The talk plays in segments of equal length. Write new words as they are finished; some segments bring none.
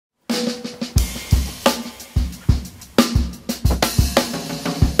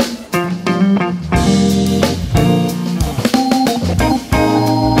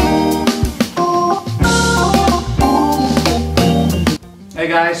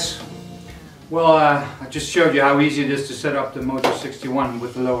guys. Well, I just showed you how easy it is to set up the Mojo 61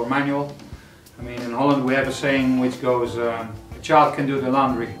 with the lower manual. I mean, in Holland we have a saying which goes, a child can do the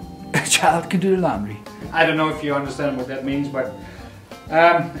laundry. A child can do the laundry. I don't know if you understand what that means, but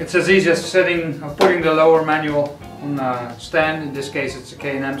it's as easy as putting the lower manual on a stand. In this case it's a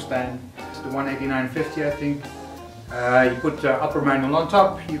K&M stand. It's the 18950, I think. You put the upper manual on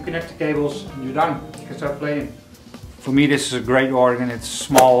top, you connect the cables, and you're done. You can start playing. For me this is a great organ. It's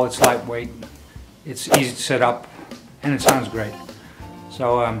small, it's lightweight, it's easy to set up, and it sounds great.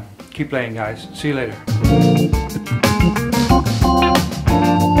 So keep playing guys. See you later.